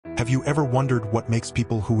Have you ever wondered what makes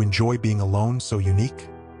people who enjoy being alone so unique?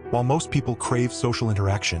 While most people crave social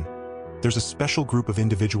interaction, there's a special group of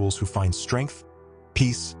individuals who find strength,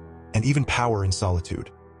 peace, and even power in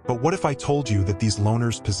solitude. But what if I told you that these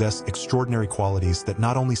loners possess extraordinary qualities that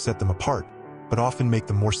not only set them apart, but often make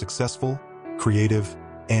them more successful, creative,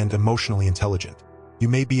 and emotionally intelligent? You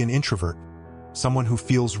may be an introvert, someone who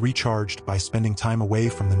feels recharged by spending time away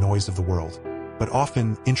from the noise of the world. But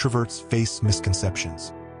often, introverts face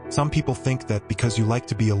misconceptions. Some people think that because you like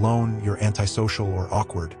to be alone, you're antisocial or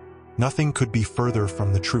awkward. Nothing could be further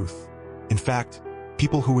from the truth. In fact,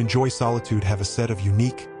 people who enjoy solitude have a set of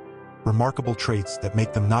unique, remarkable traits that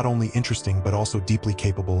make them not only interesting but also deeply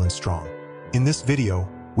capable and strong. In this video,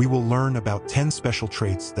 we will learn about 10 special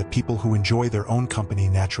traits that people who enjoy their own company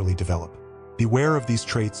naturally develop. Beware of these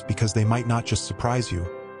traits because they might not just surprise you,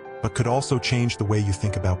 but could also change the way you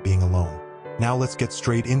think about being alone. Now let's get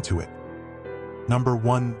straight into it. Number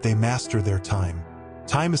 1, they master their time.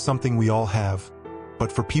 Time is something we all have,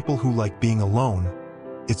 but for people who like being alone,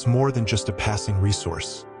 it's more than just a passing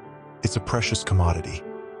resource. It's a precious commodity.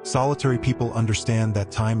 Solitary people understand that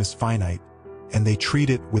time is finite, and they treat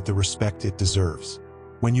it with the respect it deserves.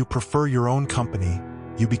 When you prefer your own company,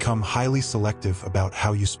 you become highly selective about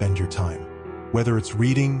how you spend your time. Whether it's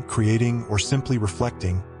reading, creating, or simply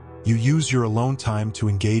reflecting, you use your alone time to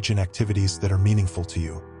engage in activities that are meaningful to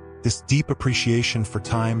you. This deep appreciation for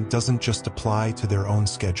time doesn't just apply to their own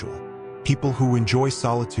schedule. People who enjoy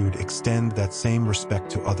solitude extend that same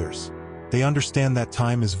respect to others. They understand that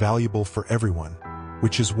time is valuable for everyone,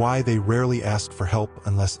 which is why they rarely ask for help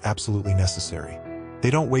unless absolutely necessary.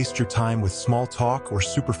 They don't waste your time with small talk or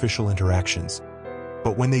superficial interactions,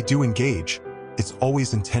 but when they do engage, it's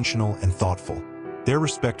always intentional and thoughtful. Their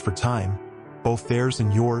respect for time, both theirs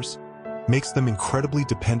and yours, makes them incredibly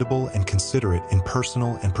dependable and considerate in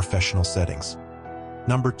personal and professional settings.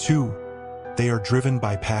 Number 2, they are driven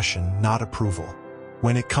by passion, not approval.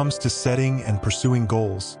 When it comes to setting and pursuing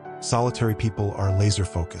goals, solitary people are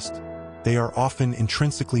laser-focused. They are often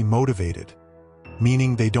intrinsically motivated,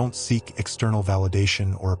 meaning they don't seek external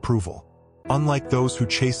validation or approval. Unlike those who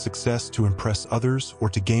chase success to impress others or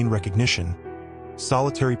to gain recognition,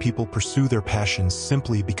 solitary people pursue their passions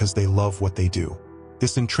simply because they love what they do.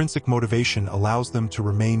 This intrinsic motivation allows them to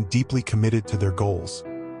remain deeply committed to their goals,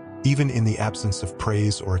 even in the absence of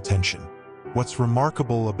praise or attention. What's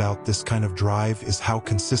remarkable about this kind of drive is how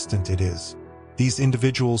consistent it is. These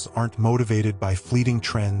individuals aren't motivated by fleeting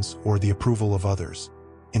trends or the approval of others.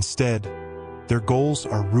 Instead, their goals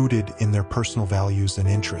are rooted in their personal values and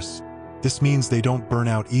interests. This means they don't burn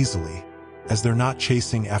out easily, as they're not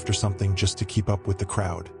chasing after something just to keep up with the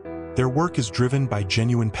crowd. Their work is driven by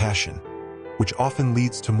genuine passion, which often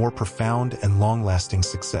leads to more profound and long-lasting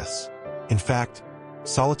success. In fact,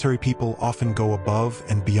 solitary people often go above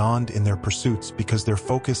and beyond in their pursuits because their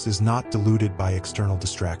focus is not diluted by external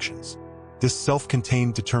distractions. This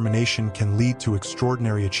self-contained determination can lead to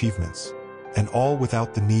extraordinary achievements, and all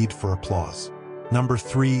without the need for applause. Number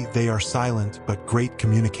 3, they are silent but great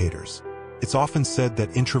communicators. It's often said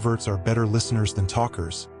that introverts are better listeners than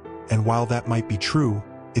talkers, and while that might be true,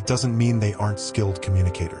 it doesn't mean they aren't skilled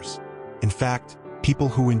communicators. In fact, people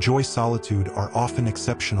who enjoy solitude are often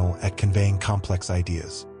exceptional at conveying complex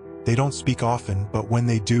ideas. They don't speak often, but when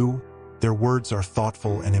they do, their words are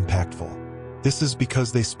thoughtful and impactful. This is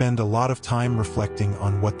because they spend a lot of time reflecting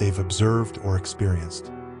on what they've observed or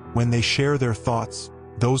experienced. When they share their thoughts,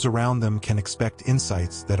 those around them can expect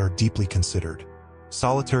insights that are deeply considered.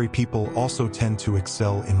 Solitary people also tend to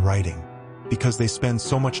excel in writing. Because they spend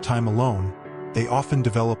so much time alone, they often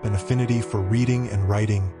develop an affinity for reading and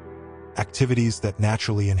writing, activities that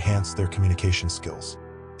naturally enhance their communication skills.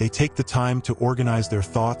 They take the time to organize their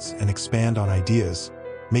thoughts and expand on ideas,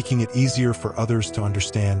 making it easier for others to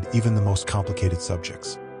understand even the most complicated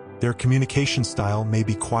subjects. Their communication style may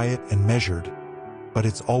be quiet and measured, but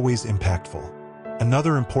it's always impactful.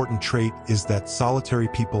 Another important trait is that solitary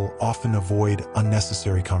people often avoid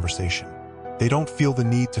unnecessary conversation. They don't feel the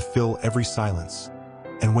need to fill every silence,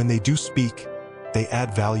 and when they do speak, they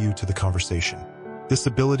add value to the conversation. This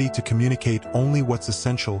ability to communicate only what's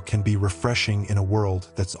essential can be refreshing in a world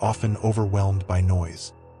that's often overwhelmed by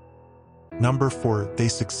noise. Number 4, they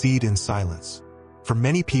succeed in silence. For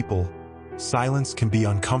many people, silence can be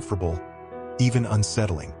uncomfortable, even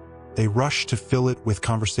unsettling. They rush to fill it with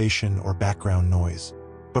conversation or background noise.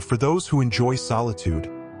 But for those who enjoy solitude,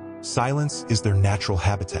 silence is their natural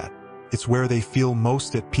habitat. It's where they feel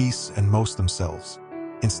most at peace and most themselves.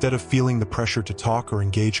 Instead of feeling the pressure to talk or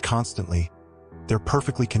engage constantly, they're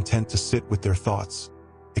perfectly content to sit with their thoughts,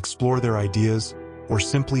 explore their ideas, or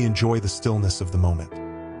simply enjoy the stillness of the moment.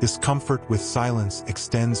 This comfort with silence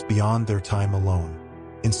extends beyond their time alone.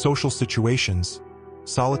 In social situations,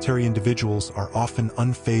 solitary individuals are often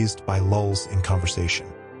unfazed by lulls in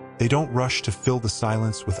conversation. They don't rush to fill the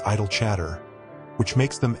silence with idle chatter, which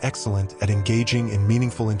makes them excellent at engaging in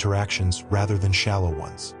meaningful interactions rather than shallow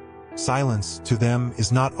ones. Silence, to them,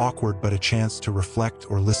 is not awkward but a chance to reflect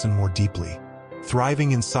or listen more deeply.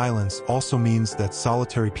 Thriving in silence also means that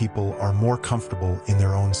solitary people are more comfortable in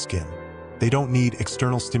their own skin. They don't need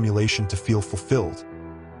external stimulation to feel fulfilled,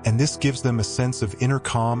 and this gives them a sense of inner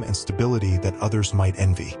calm and stability that others might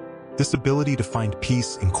envy. This ability to find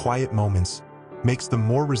peace in quiet moments makes them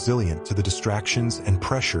more resilient to the distractions and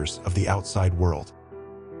pressures of the outside world.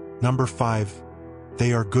 Number 5.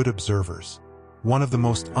 They are good observers. One of the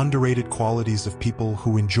most underrated qualities of people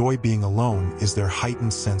who enjoy being alone is their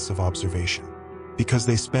heightened sense of observation. Because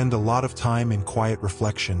they spend a lot of time in quiet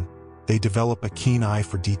reflection, they develop a keen eye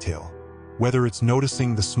for detail. Whether it's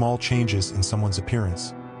noticing the small changes in someone's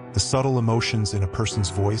appearance, the subtle emotions in a person's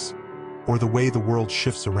voice, or the way the world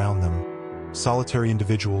shifts around them, solitary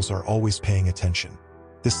individuals are always paying attention.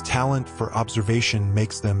 This talent for observation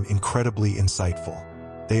makes them incredibly insightful.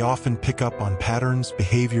 They often pick up on patterns,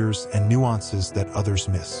 behaviors, and nuances that others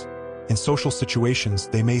miss. In social situations,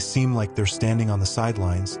 they may seem like they're standing on the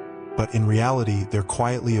sidelines, but in reality, they're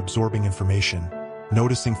quietly absorbing information,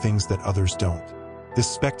 noticing things that others don't. This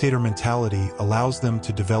spectator mentality allows them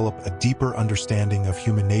to develop a deeper understanding of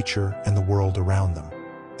human nature and the world around them.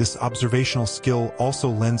 This observational skill also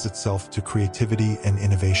lends itself to creativity and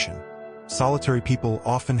innovation. Solitary people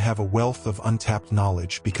often have a wealth of untapped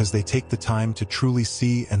knowledge because they take the time to truly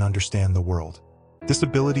see and understand the world. This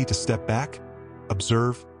ability to step back,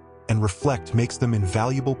 observe, and reflect makes them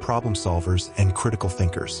invaluable problem solvers and critical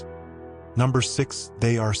thinkers. Number 6.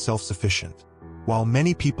 They are self-sufficient. While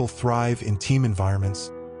many people thrive in team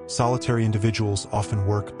environments, solitary individuals often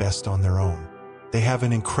work best on their own. They have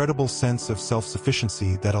an incredible sense of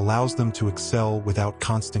self-sufficiency that allows them to excel without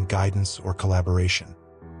constant guidance or collaboration.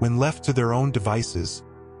 When left to their own devices,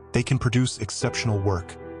 they can produce exceptional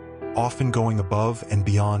work, often going above and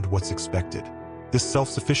beyond what's expected. This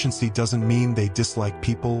self-sufficiency doesn't mean they dislike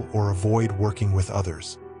people or avoid working with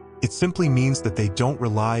others. It simply means that they don't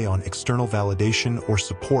rely on external validation or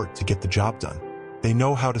support to get the job done. They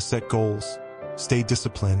know how to set goals, stay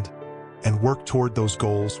disciplined, and work toward those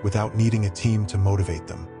goals without needing a team to motivate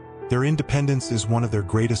them. Their independence is one of their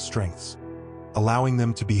greatest strengths, allowing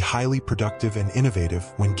them to be highly productive and innovative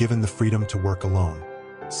when given the freedom to work alone.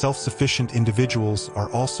 Self-sufficient individuals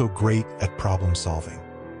are also great at problem solving.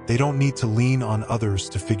 They don't need to lean on others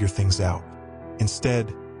to figure things out.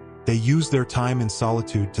 Instead, they use their time in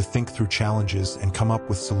solitude to think through challenges and come up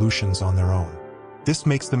with solutions on their own. This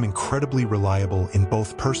makes them incredibly reliable in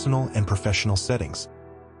both personal and professional settings.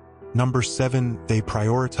 Number 7. They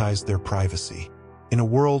prioritize their privacy. In a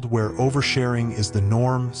world where oversharing is the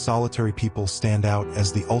norm, solitary people stand out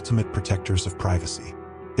as the ultimate protectors of privacy.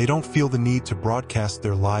 They don't feel the need to broadcast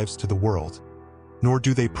their lives to the world, nor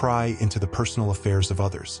do they pry into the personal affairs of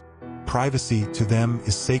others. Privacy, to them,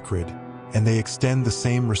 is sacred, and they extend the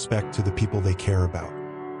same respect to the people they care about.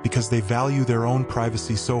 Because they value their own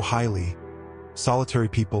privacy so highly, solitary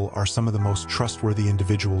people are some of the most trustworthy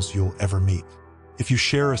individuals you'll ever meet. If you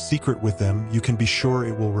share a secret with them, you can be sure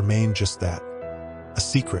it will remain just that, a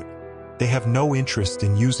secret. They have no interest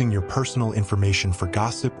in using your personal information for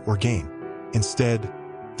gossip or gain. Instead,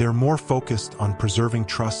 they're more focused on preserving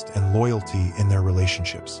trust and loyalty in their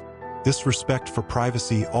relationships. This respect for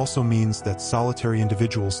privacy also means that solitary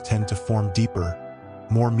individuals tend to form deeper,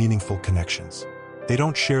 more meaningful connections. They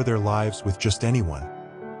don't share their lives with just anyone,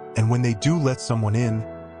 and when they do let someone in,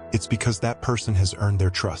 it's because that person has earned their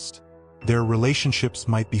trust. Their relationships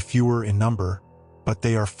might be fewer in number, but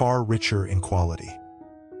they are far richer in quality.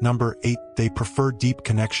 Number 8. They prefer deep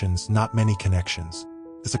connections, not many connections.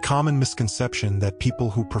 It's a common misconception that people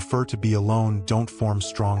who prefer to be alone don't form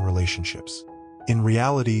strong relationships. In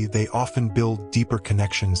reality, they often build deeper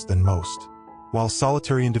connections than most. While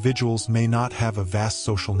solitary individuals may not have a vast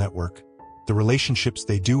social network, the relationships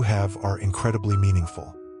they do have are incredibly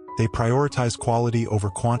meaningful. They prioritize quality over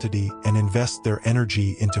quantity and invest their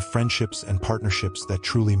energy into friendships and partnerships that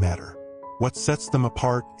truly matter. What sets them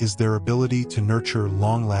apart is their ability to nurture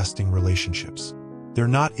long-lasting relationships. They're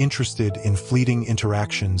not interested in fleeting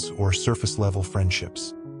interactions or surface-level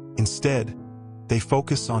friendships. Instead, they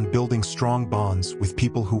focus on building strong bonds with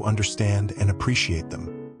people who understand and appreciate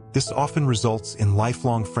them. This often results in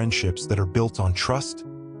lifelong friendships that are built on trust,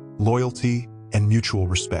 loyalty, and mutual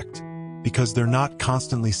respect. Because they're not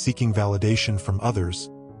constantly seeking validation from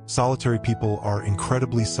others, solitary people are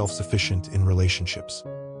incredibly self-sufficient in relationships.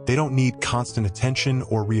 They don't need constant attention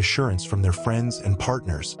or reassurance from their friends and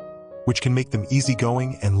partners, which can make them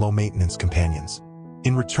easygoing and low-maintenance companions.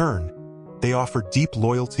 In return, they offer deep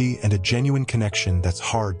loyalty and a genuine connection that's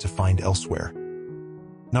hard to find elsewhere.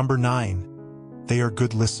 Number 9. They are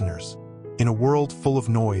good listeners. In a world full of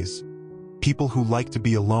noise, people who like to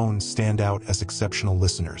be alone stand out as exceptional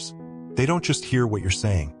listeners. They don't just hear what you're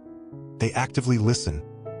saying. They actively listen,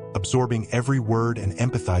 absorbing every word and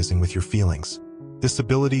empathizing with your feelings. This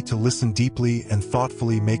ability to listen deeply and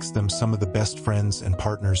thoughtfully makes them some of the best friends and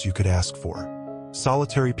partners you could ask for.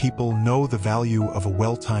 Solitary people know the value of a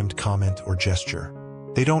well-timed comment or gesture.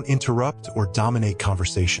 They don't interrupt or dominate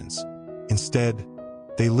conversations. Instead,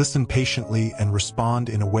 they listen patiently and respond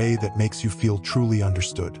in a way that makes you feel truly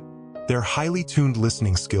understood. Their highly tuned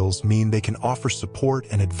listening skills mean they can offer support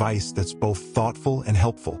and advice that's both thoughtful and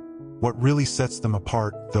helpful. What really sets them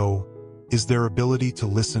apart, though, is their ability to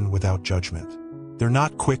listen without judgment. They're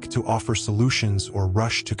not quick to offer solutions or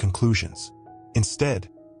rush to conclusions. Instead,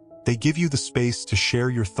 they give you the space to share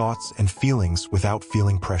your thoughts and feelings without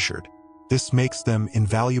feeling pressured. This makes them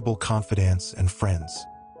invaluable confidants and friends.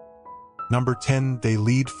 Number 10. They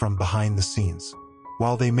lead from behind the scenes.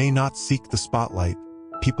 While they may not seek the spotlight,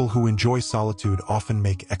 people who enjoy solitude often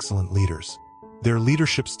make excellent leaders. Their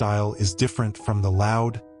leadership style is different from the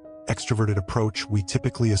loud, extroverted approach we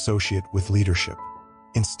typically associate with leadership.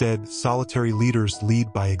 Instead, solitary leaders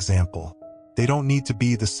lead by example. They don't need to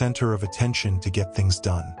be the center of attention to get things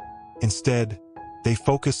done. Instead, they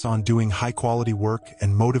focus on doing high-quality work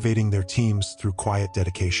and motivating their teams through quiet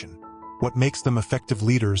dedication. What makes them effective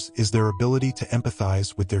leaders is their ability to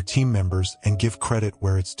empathize with their team members and give credit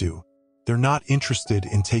where it's due. They're not interested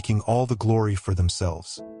in taking all the glory for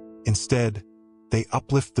themselves. Instead, they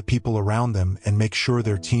uplift the people around them and make sure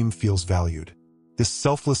their team feels valued. This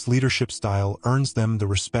selfless leadership style earns them the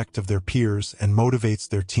respect of their peers and motivates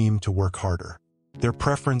their team to work harder. Their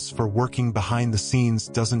preference for working behind the scenes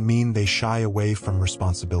doesn't mean they shy away from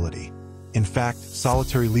responsibility. In fact,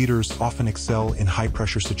 solitary leaders often excel in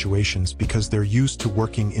high-pressure situations because they're used to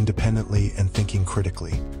working independently and thinking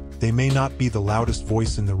critically. They may not be the loudest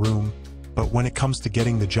voice in the room, but when it comes to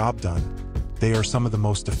getting the job done, they are some of the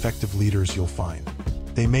most effective leaders you'll find.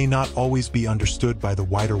 They may not always be understood by the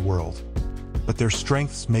wider world, but their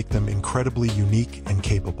strengths make them incredibly unique and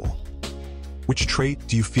capable. Which trait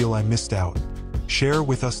do you feel I missed out? Share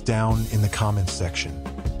with us down in the comments section.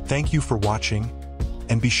 Thank you for watching,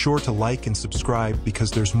 and be sure to like and subscribe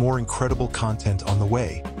because there's more incredible content on the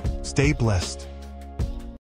way. Stay blessed.